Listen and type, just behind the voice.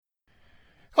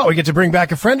Well, we get to bring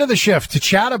back a friend of the shift to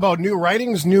chat about new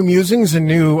writings, new musings, and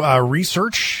new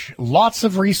research. Lots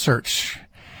of research.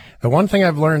 The one thing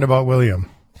I've learned about William,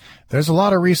 there's a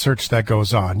lot of research that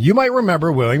goes on. You might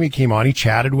remember William, he came on, he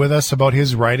chatted with us about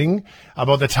his writing,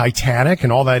 about the Titanic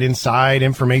and all that inside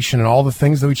information and all the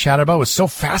things that we chatted about. It was so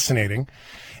fascinating.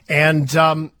 And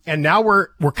now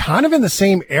we're kind of in the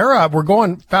same era. We're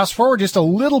going fast forward just a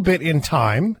little bit in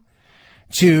time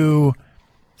to,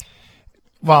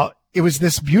 well, it was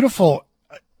this beautiful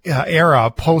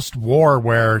era post-war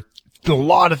where a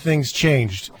lot of things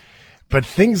changed, but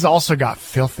things also got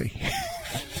filthy.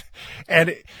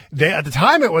 And at the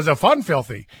time, it was a fun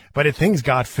filthy, but things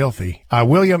got filthy.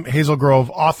 William Hazelgrove,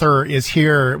 author, is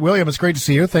here. William, it's great to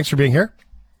see you. Thanks for being here.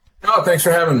 Oh, thanks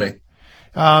for having me.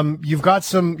 You got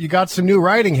some new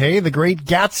writing. Hey, The Great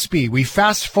Gatsby. We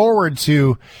fast forward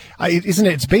to, isn't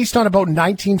it? It's based on about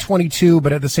 1922,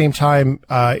 but at the same time,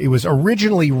 it was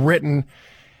originally written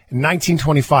in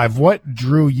 1925. What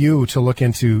drew you to look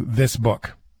into this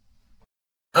book?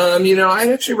 I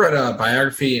actually wrote a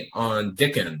biography on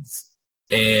Dickens,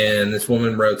 and this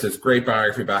woman wrote this great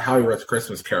biography about how he wrote The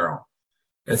Christmas Carol.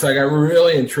 And so I got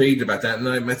really intrigued about that.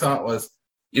 And my thought was,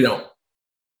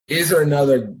 is there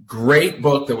another great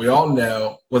book that we all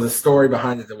know with a story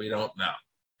behind it that we don't know?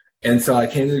 And so I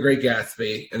came to The Great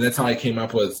Gatsby, and that's how I came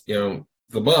up with, the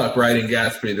book, Writing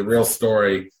Gatsby, the real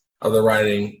story of the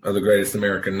writing of the greatest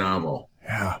American novel.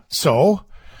 Yeah. So,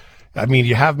 I mean,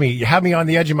 you have me on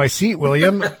the edge of my seat,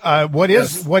 William. What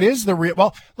is the real?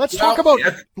 Well, let's talk about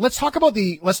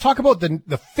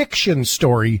the fiction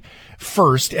story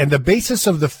first, and the basis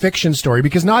of the fiction story,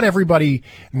 because not everybody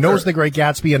knows The Great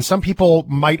Gatsby, and some people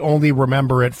might only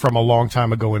remember it from a long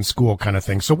time ago in school, kind of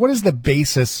thing. So, what is the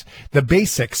basics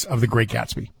of The Great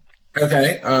Gatsby?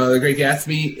 Okay, The Great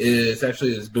Gatsby is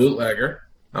actually this bootlegger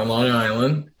on Long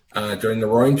Island during the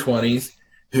Roaring '20s,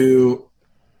 who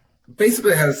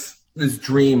basically has this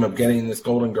dream of getting this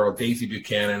golden girl, Daisy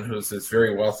Buchanan, who's this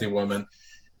very wealthy woman,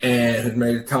 and is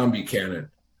married to Tom Buchanan.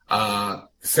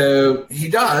 So he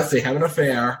does. They have an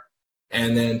affair,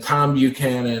 and then Tom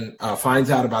Buchanan finds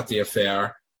out about the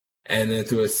affair, and then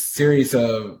through a series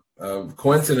of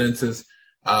coincidences,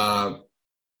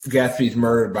 Gatsby's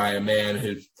murdered by a man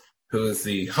who is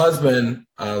the husband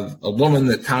of a woman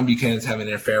that Tom Buchanan's having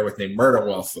an affair with named Myrta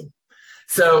Wilson.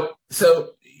 So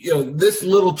this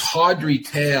little tawdry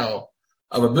tale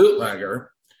of a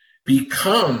bootlegger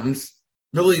becomes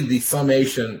really the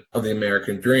summation of the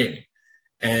American dream.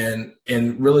 And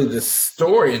really the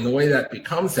story and the way that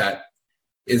becomes that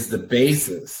is the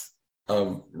basis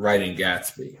of Writing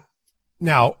Gatsby.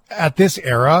 Now, at this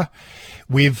era,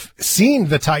 we've seen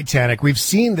the Titanic. We've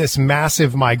seen this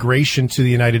massive migration to the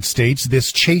United States,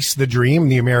 this chase the dream,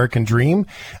 the American dream.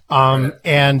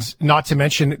 And not to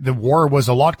mention the war was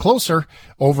a lot closer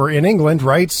over in England,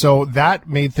 right? So that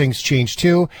made things change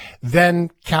too.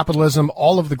 Then capitalism,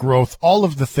 all of the growth, all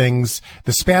of the things,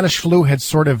 the Spanish flu had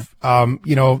sort of,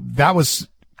 that was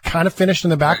kind of finished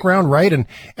in the background, right? And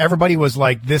everybody was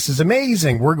like, this is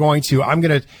amazing. I'm going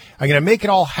to make it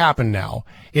all happen now.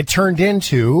 It turned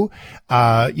into,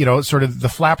 sort of the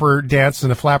flapper dance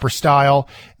and the flapper style.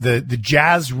 The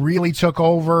jazz really took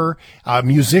over.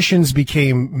 Musicians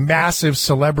became massive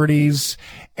celebrities,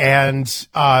 and,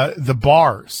 the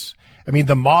bars. I mean,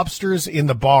 the mobsters in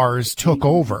the bars took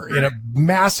over in a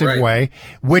massive way,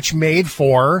 which made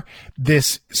for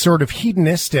this sort of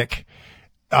hedonistic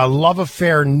love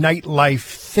affair nightlife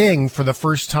thing for the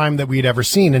first time that we'd ever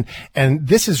seen. And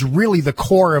this is really the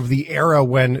core of the era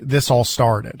when this all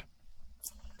started.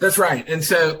 That's right. And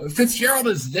so Fitzgerald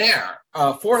is there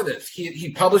for this.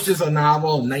 He publishes a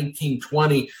novel in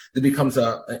 1920 that becomes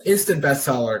an instant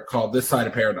bestseller called This Side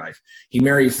of Paradise. He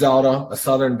marries Zelda, a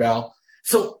Southern belle.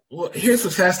 So here's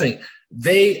what's fascinating.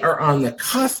 They are on the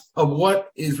cusp of what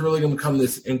is really going to become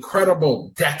this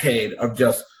incredible decade of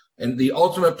just and the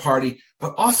ultimate party,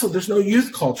 but also there's no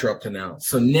youth culture up to now.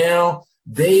 So now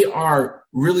they are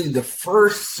really the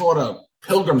first sort of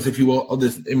pilgrims, if you will, of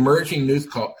this emerging youth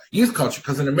culture.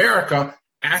 Because in America,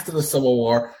 after the Civil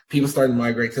War, people started to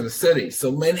migrate to the city.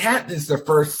 So Manhattan is the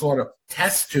first sort of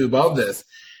test tube of this.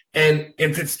 And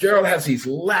Fitzgerald has these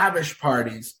lavish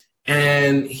parties,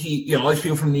 and all these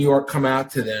people from New York come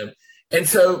out to them. And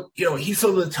so, he's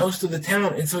sort of the toast of the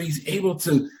town. And so he's able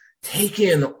to take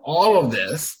in all of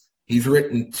this. He's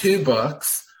written 2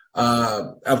 books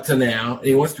up to now, and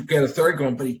he wants to get a third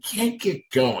going, but he can't get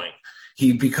going.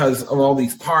 Because of all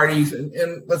these parties,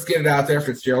 and let's get it out there,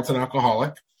 Fitzgerald's an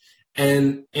alcoholic.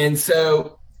 And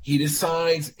so he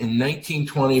decides in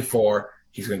 1924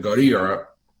 he's going to go to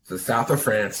Europe, to the south of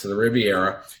France, to the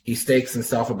Riviera. He stakes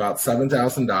himself about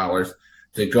 $7,000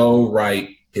 to go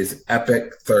write his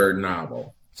epic third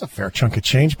novel. It's a fair chunk of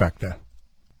change back then.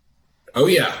 Oh,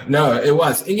 yeah. No, it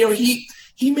was. And,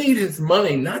 he made his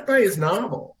money not by his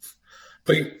novels,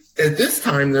 but at this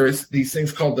time, there's these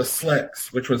things called the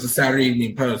Slicks, which was the Saturday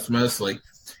Evening Post mostly.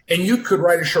 And you could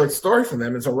write a short story for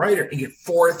them as a writer and get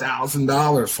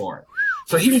 $4,000 for it.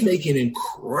 So he was making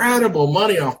incredible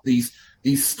money off these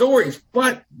stories,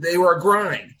 but they were a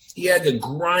grind. He had to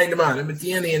grind them out. And at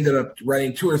the end, he ended up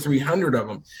writing 200 or 300 of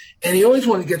them. And he always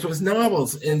wanted to get to his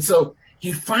novels. And so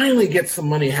he finally gets some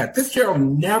money ahead. Fitzgerald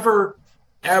never,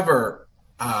 ever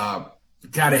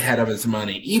got ahead of his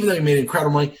money, even though he made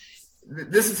incredible money.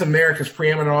 This is America's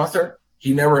preeminent author.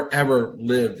 He never, ever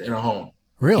lived in a home.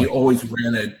 Really? He always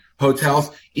rented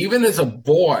hotels, even as a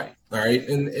boy. All right.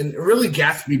 And really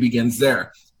Gatsby begins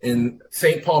there in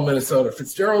St. Paul, Minnesota.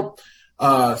 Fitzgerald's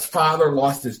father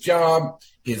lost his job.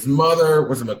 His mother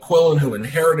was a McQuillan who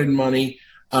inherited money,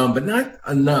 but not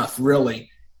enough really.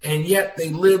 And yet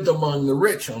they lived among the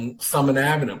rich on Summit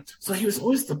Avenue. So he was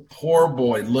always the poor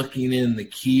boy looking in the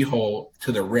keyhole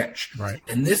to the rich. Right.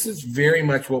 And this is very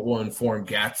much what will inform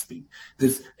Gatsby.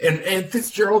 And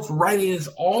Fitzgerald's writing is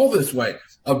all this way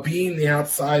of being the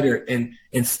outsider and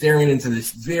staring into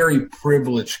this very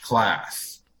privileged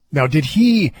class. Now,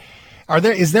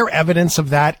 is there evidence of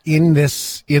that in the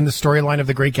storyline of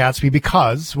The Great Gatsby?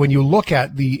 Because when you look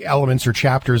at the elements or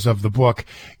chapters of the book,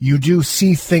 you do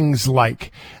see things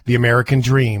like the American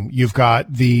dream. You've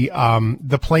got the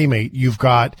playmate. You've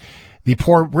got the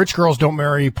poor rich girls don't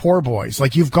marry poor boys.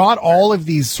 Like, you've got all of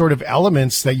these sort of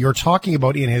elements that you're talking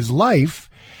about in his life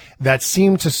that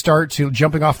seem to start to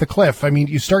jumping off the cliff. I mean,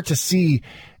 you start to see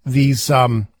these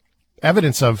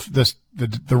evidence of this,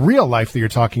 the real life that you're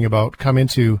talking about come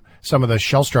into some of the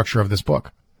shell structure of this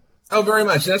book. Oh, very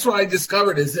much. That's what I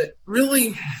discovered is that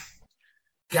really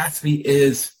Gatsby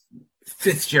is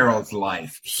Fitzgerald's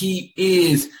life. He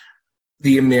is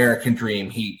the American dream.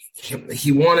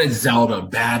 He wanted Zelda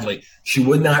badly. She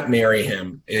would not marry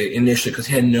him initially because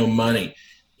he had no money.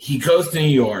 He goes to New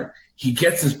York. He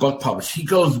gets his book published. He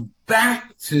goes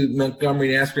back to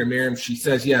Montgomery and asks her to marry him. She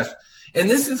says yes. And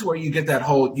this is where you get that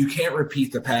whole, you can't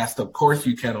repeat the past. Of course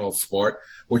you can, old sport,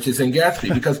 which is in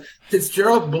Gatsby, because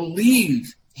Fitzgerald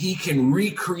believes he can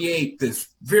recreate this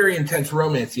very intense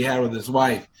romance he had with his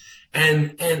wife.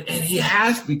 And he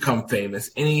has become famous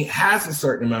and he has a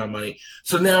certain amount of money.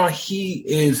 So now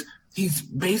he's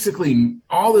basically,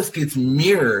 all this gets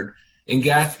mirrored in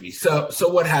Gatsby. So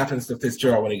what happens to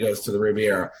Fitzgerald when he goes to the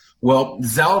Riviera? Well,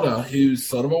 Zelda, who's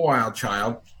sort of a wild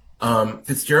child,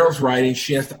 Fitzgerald's writing,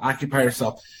 she has to occupy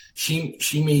herself.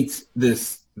 She meets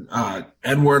this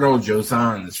Eduardo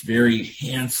Jozan, this very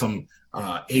handsome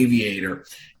aviator,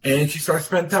 and she starts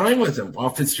to spend time with him while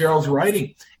Fitzgerald's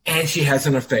writing, and she has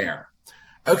an affair.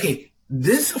 Okay,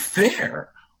 this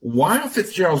affair, while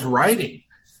Fitzgerald's writing,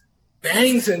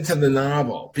 bangs into the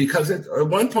novel, because at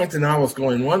one point the novel's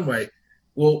going one way.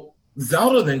 Well,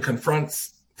 Zelda then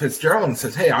confronts Fitzgerald and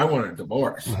says, hey, I want a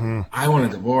divorce. Mm-hmm. I want a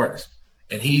divorce.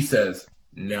 And he says,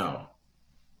 no,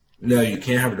 you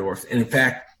can't have a divorce. And in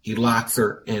fact, he locks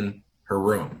her in her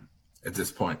room at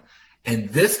this point. And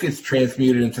this gets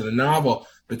transmuted into the novel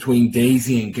between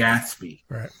Daisy and Gatsby.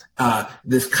 Right.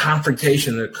 This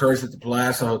confrontation that occurs at the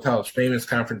Palazzo Hotel, this famous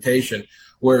confrontation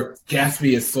where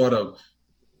Gatsby is sort of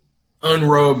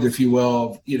unrobed, if you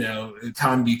will.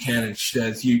 Tom Buchanan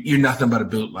says, you're nothing but a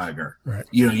bootlegger. Right.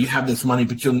 You have this money,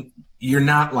 but you're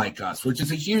not like us, which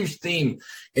is a huge theme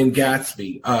in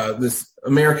Gatsby, this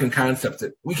American concept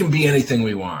that we can be anything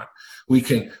we want. We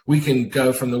can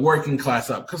go from the working class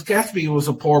up, because Gatsby was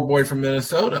a poor boy from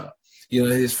Minnesota,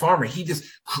 his farmer. He just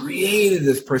created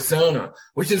this persona,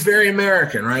 which is very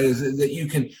American, right? Is that you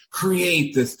can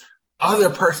create this other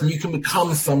person. You can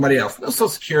become somebody else. No social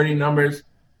security numbers,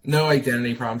 no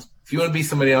identity problems. If you want to be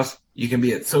somebody else, you can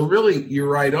be it. So really, you're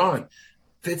right on.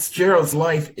 Fitzgerald's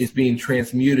life is being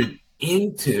transmuted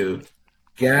into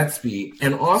Gatsby.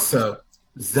 And also,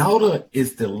 Zelda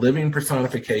is the living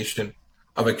personification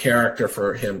of a character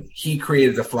for him. He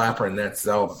created the flapper, and that's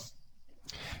Zelda.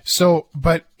 So,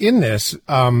 but in this,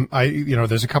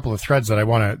 there's a couple of threads that I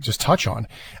want to just touch on.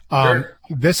 Sure.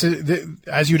 This is,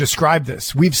 as you described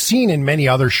this, we've seen in many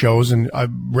other shows, and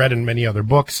I've read in many other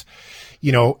books,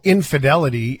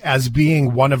 infidelity as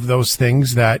being one of those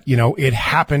things that, it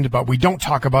happened, but we don't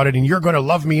talk about it, and you're going to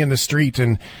love me in the street,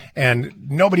 and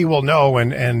nobody will know,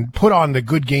 and put on the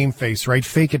good game face, right?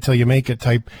 Fake it till you make it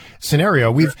type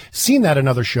scenario. We've seen that in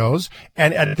other shows.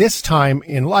 And at this time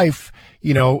in life,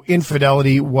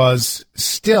 infidelity was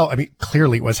still,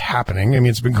 clearly it was happening.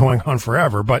 It's been going on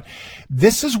forever, but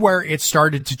this is where it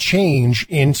started to change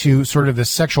into sort of this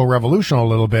sexual revolution a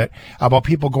little bit about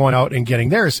people going out and getting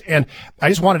theirs. And I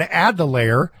just wanted to add the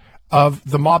layer of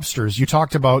the mobsters. You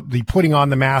talked about the putting on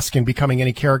the mask and becoming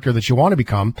any character that you want to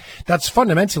become. That's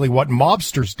fundamentally what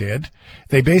mobsters did.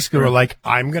 They basically were like,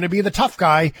 I'm going to be the tough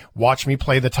guy. Watch me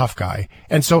play the tough guy.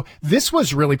 And so this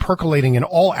was really percolating in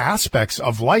all aspects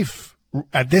of life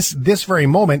at this very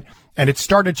moment. And it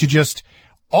started to just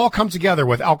all come together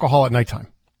with alcohol at nighttime.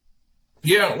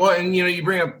 Yeah, well, and you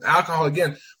bring up alcohol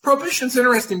again. Prohibition's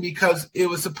interesting because it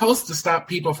was supposed to stop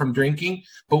people from drinking,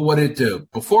 but what did it do?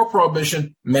 Before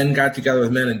Prohibition, men got together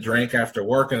with men and drank after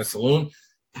work in a saloon.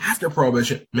 After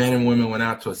Prohibition, men and women went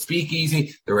out to a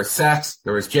speakeasy. There was sex.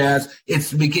 There was jazz. It's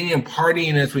the beginning of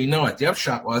partying as we know it. The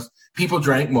upshot was people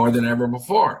drank more than ever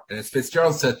before. And as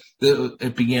Fitzgerald said,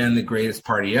 it began the greatest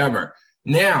party ever.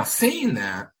 Now, saying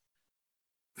that,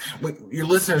 what your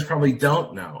listeners probably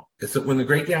don't know is that when The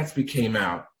Great Gatsby came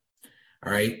out,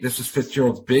 all right, this was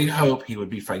Fitzgerald's big hope. He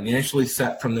would be financially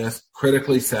set from this,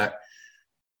 critically set.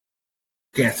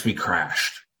 Gatsby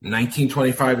crashed. In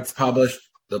 1925, it's published.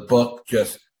 The book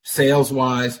just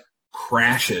sales-wise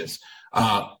crashes.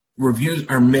 Reviews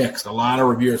are mixed. A lot of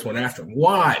reviewers went after him.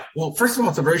 Why? Well, first of all,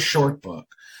 it's a very short book.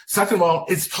 Second of all,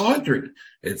 it's tawdry.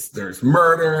 There's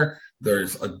murder,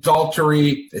 there's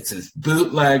adultery, it's this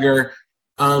bootlegger.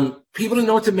 People didn't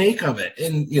know what to make of it.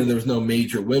 And, there was no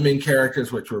major women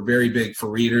characters, which were very big for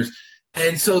readers.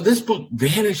 And so this book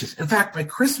vanishes. In fact, by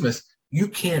Christmas, you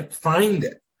can't find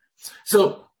it.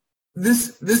 So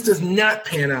this does not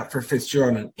pan out for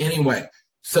Fitzgerald in any way.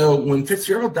 So when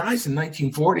Fitzgerald dies in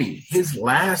 1940, his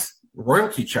last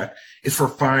royalty check is for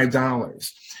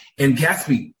 $5. And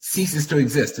Gatsby ceases to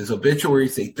exist. His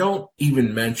obituaries say, don't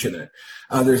even mention it.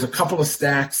 There's a couple of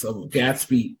stacks of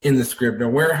Gatsby in the Scribner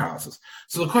warehouses.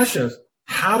 So the question is,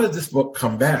 how did this book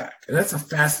come back? And that's a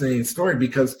fascinating story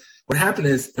because what happened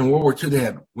is in World War II, they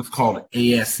had what's called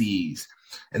ASEs,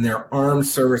 and they're armed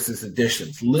services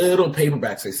editions, little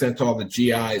paperbacks they sent to all the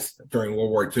GIs during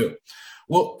World War II.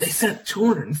 Well, they sent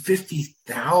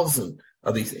 250,000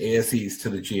 of these ASEs to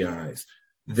the GIs.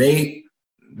 They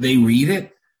read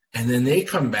it, and then they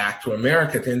come back to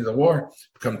America at the end of the war,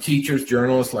 become teachers,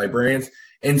 journalists, librarians,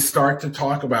 and start to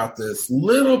talk about this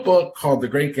little book called The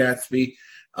Great Gatsby,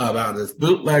 about this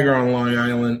bootlegger on Long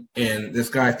Island and this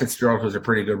guy Fitzgerald, who's a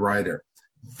pretty good writer.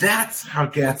 That's how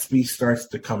Gatsby starts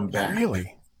to come back.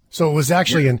 Really? So it was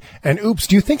actually an oops.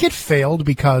 Do you think it failed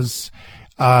because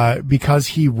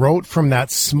he wrote from that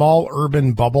small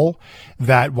urban bubble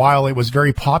that while it was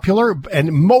very popular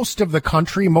and most of the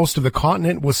country, most of the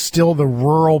continent was still the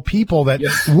rural people that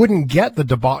wouldn't get the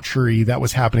debauchery that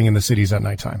was happening in the cities at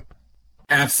nighttime?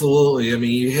 Absolutely.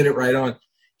 You hit it right on.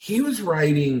 He was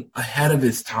writing ahead of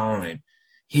his time.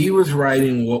 He was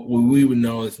writing what we would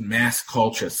know as mass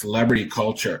culture, celebrity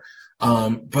culture.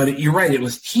 But you're right, it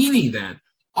was teeny then.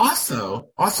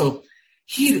 Also,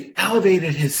 he had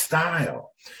elevated his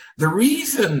style. The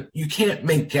reason you can't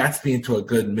make Gatsby into a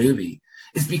good movie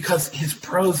is because his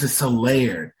prose is so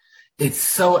layered. It's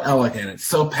so elegant. It's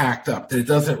so packed up that it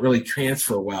doesn't really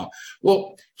transfer well.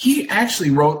 Well, he actually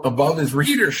wrote above his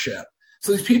readership.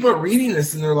 So these people are reading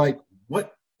this and they're like,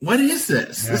 what is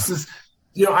this? Yeah. This is,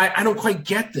 I don't quite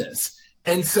get this.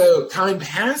 And so time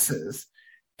passes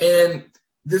and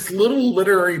this little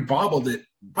literary bubble that,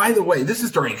 by the way, this is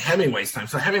during Hemingway's time.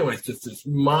 So Hemingway's just this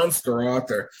monster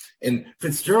author and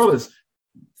Fitzgerald is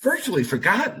virtually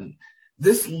forgotten.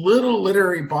 This little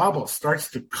literary bubble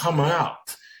starts to come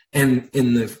out. And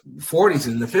in the 40s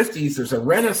and the 50s, there's a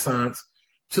renaissance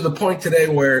to the point today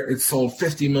where it sold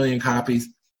 50 million copies,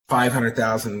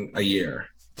 500,000 a year.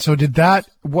 So did our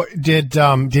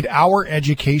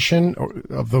education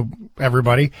of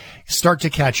everybody start to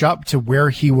catch up to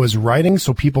where he was writing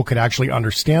so people could actually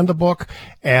understand the book?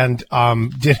 And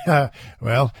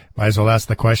might as well ask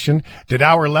the question, did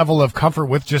our level of comfort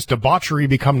with just debauchery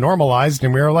become normalized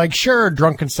and we were like, sure,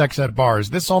 drunken sex at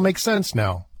bars, this all makes sense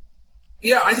now?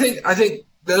 Yeah, I think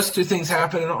those two things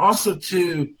happen. And also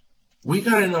too, we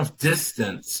got enough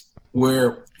distance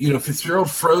where, Fitzgerald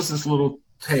froze this little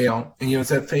tale, and it's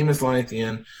that famous line at the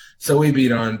end, so we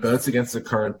beat on, boats against the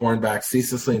current, borne back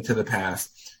ceaselessly into the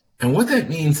past. And what that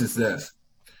means is this,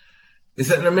 is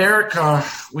that in America,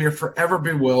 we are forever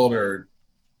bewildered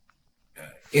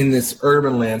in this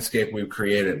urban landscape we've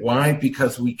created. Why?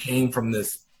 Because we came from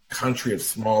this country of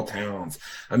small towns.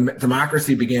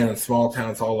 Democracy began in small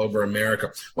towns all over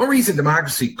America. One reason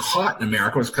democracy caught in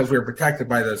America was because we were protected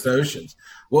by those oceans.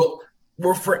 Well,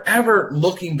 we're forever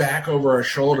looking back over our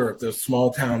shoulder at those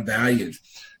small town values.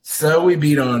 So we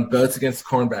beat on boats against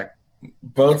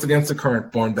the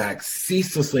current, borne back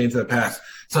ceaselessly into the past.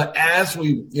 So as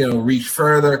we, reach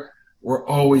further, we're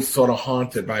always sort of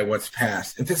haunted by what's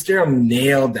past. And Fitzgerald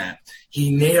nailed that.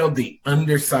 He nailed the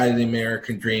underside of the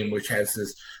American dream, which has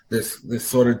this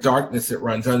sort of darkness that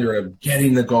runs under it, of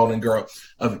getting the golden girl,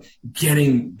 of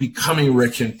becoming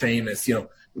rich and famous.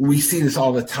 We see this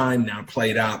all the time now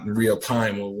played out in real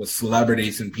time with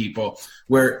celebrities and people,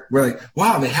 where we're like,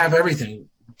 wow, they have everything.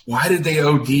 Why did they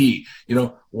OD?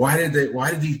 Why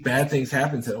did these bad things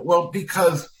happen to them? Well,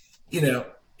 because,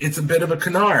 it's a bit of a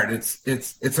canard.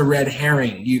 It's a red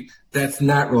herring. That's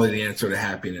not really the answer to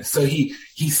happiness. So he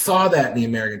saw that in the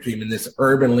American dream, in this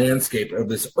urban landscape, of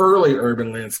this early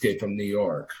urban landscape of New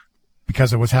York.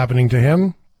 Because it was happening to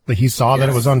him? Like he saw that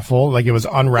it was unfold, like it was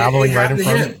unraveling right in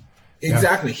front of him?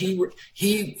 Exactly. Yeah.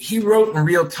 He wrote in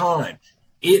real time.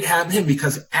 It happened to him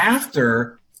because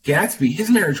after Gatsby,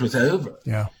 his marriage was over.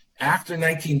 Yeah. After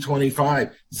 1925,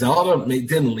 Zelda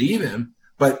didn't leave him,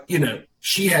 but,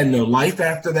 she had no life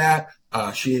after that.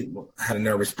 She had a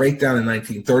nervous breakdown in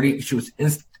 1930. She was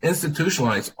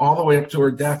institutionalized all the way up to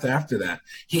her death after that.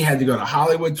 He had to go to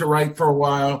Hollywood to write for a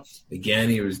while. Again,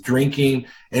 he was drinking.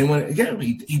 And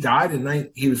he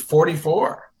died he was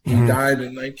 44. He died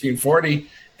in 1940.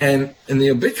 And the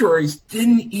obituaries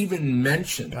didn't even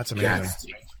mention That's amazing.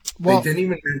 Gatsby. Well, they didn't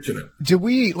even mention it. Do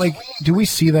we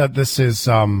see that this is,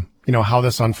 how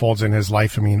this unfolds in his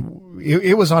life? I mean,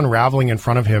 it was unraveling in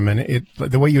front of him, and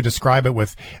the way you describe it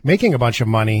with making a bunch of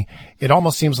money, it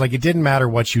almost seems like it didn't matter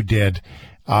what you did.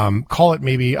 Call it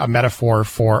maybe a metaphor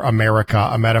for America,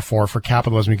 a metaphor for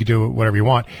capitalism. You could do whatever you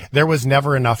want. There was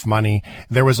never enough money.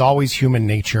 There was always human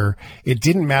nature. It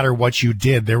didn't matter what you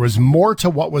did. There was more to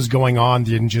what was going on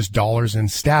than just dollars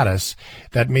and status,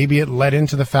 that maybe it led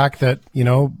into the fact that,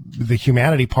 the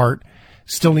humanity part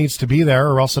still needs to be there,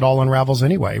 or else it all unravels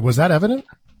anyway. Was that evident?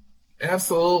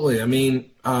 Absolutely. I mean,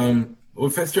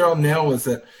 what Fitzgerald nailed was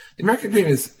that the American dream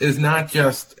is not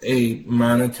just a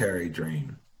monetary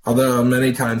dream, although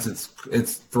many times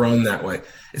it's thrown that way.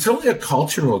 It's really a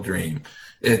cultural dream.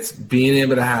 It's being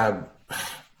able to have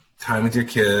time with your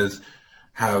kids,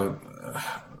 have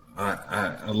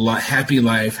a happy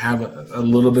life, have a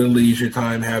little bit of leisure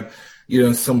time, have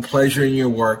some pleasure in your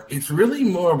work. It's really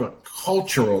more of a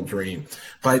cultural dream,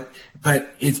 but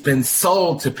it's been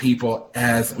sold to people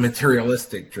as a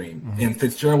materialistic dream. Mm-hmm. And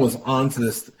Fitzgerald was onto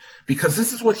this because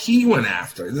this is what he went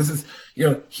after. This is,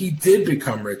 he did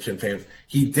become rich and famous.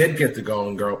 He did get the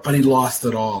golden girl, but he lost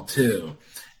it all too.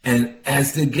 And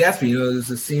as did Gatsby. There's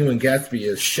a scene when Gatsby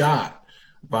is shot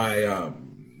by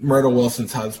Myrtle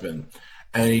Wilson's husband,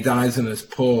 and he dies in his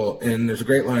pool. And there's a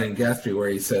great line in Gatsby where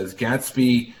he says,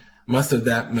 Gatsby must have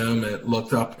that moment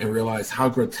looked up and realized how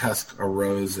grotesque a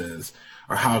rose is,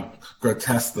 or how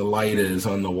grotesque the light is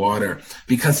on the water,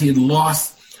 because he had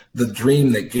lost the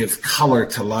dream that gives color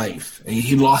to life.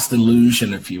 He lost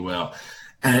illusion, if you will.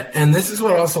 And this is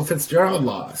what also Fitzgerald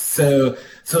lost. So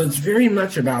it's very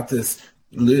much about this,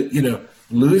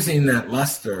 losing that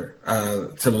luster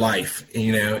to life,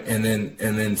 and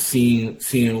then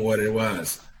seeing what it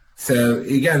was. So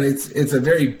again, it's a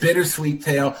very bittersweet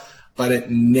tale, but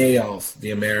it nails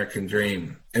the American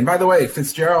dream. And by the way,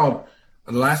 Fitzgerald,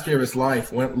 in the last year of his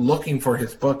life, went looking for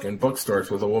his book in bookstores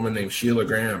with a woman named Sheila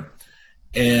Graham.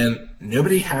 And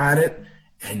nobody had it.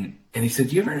 And he said,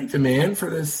 do you have any demand for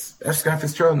this F. Scott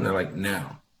Fitzgerald? And they're like, no,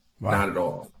 not at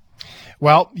all.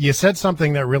 Well, you said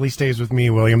something that really stays with me,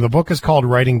 William. The book is called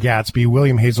Writing Gatsby.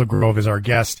 William Hazelgrove is our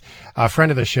guest, a friend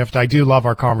of the shift. I do love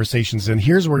our conversations. And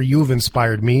here's where you've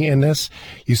inspired me in this.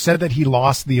 You said that he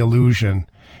lost the illusion,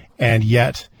 and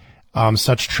yet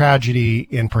such tragedy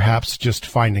in perhaps just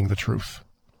finding the truth.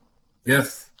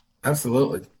 Yes,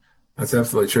 absolutely. That's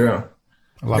absolutely true.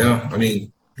 I love it. I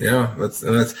mean, that's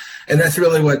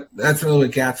really what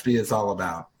Gatsby is all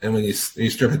about. And when you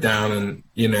strip it down, and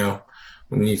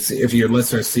when you see, if your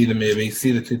listeners see the movie,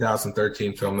 see the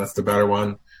 2013 film, that's the better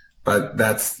one. But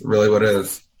that's really what it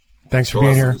is. Thanks for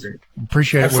being here.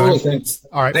 Appreciate it. Absolutely. Thanks.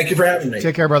 All right. Thank you for having me.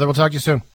 Take care, brother. We'll talk to you soon.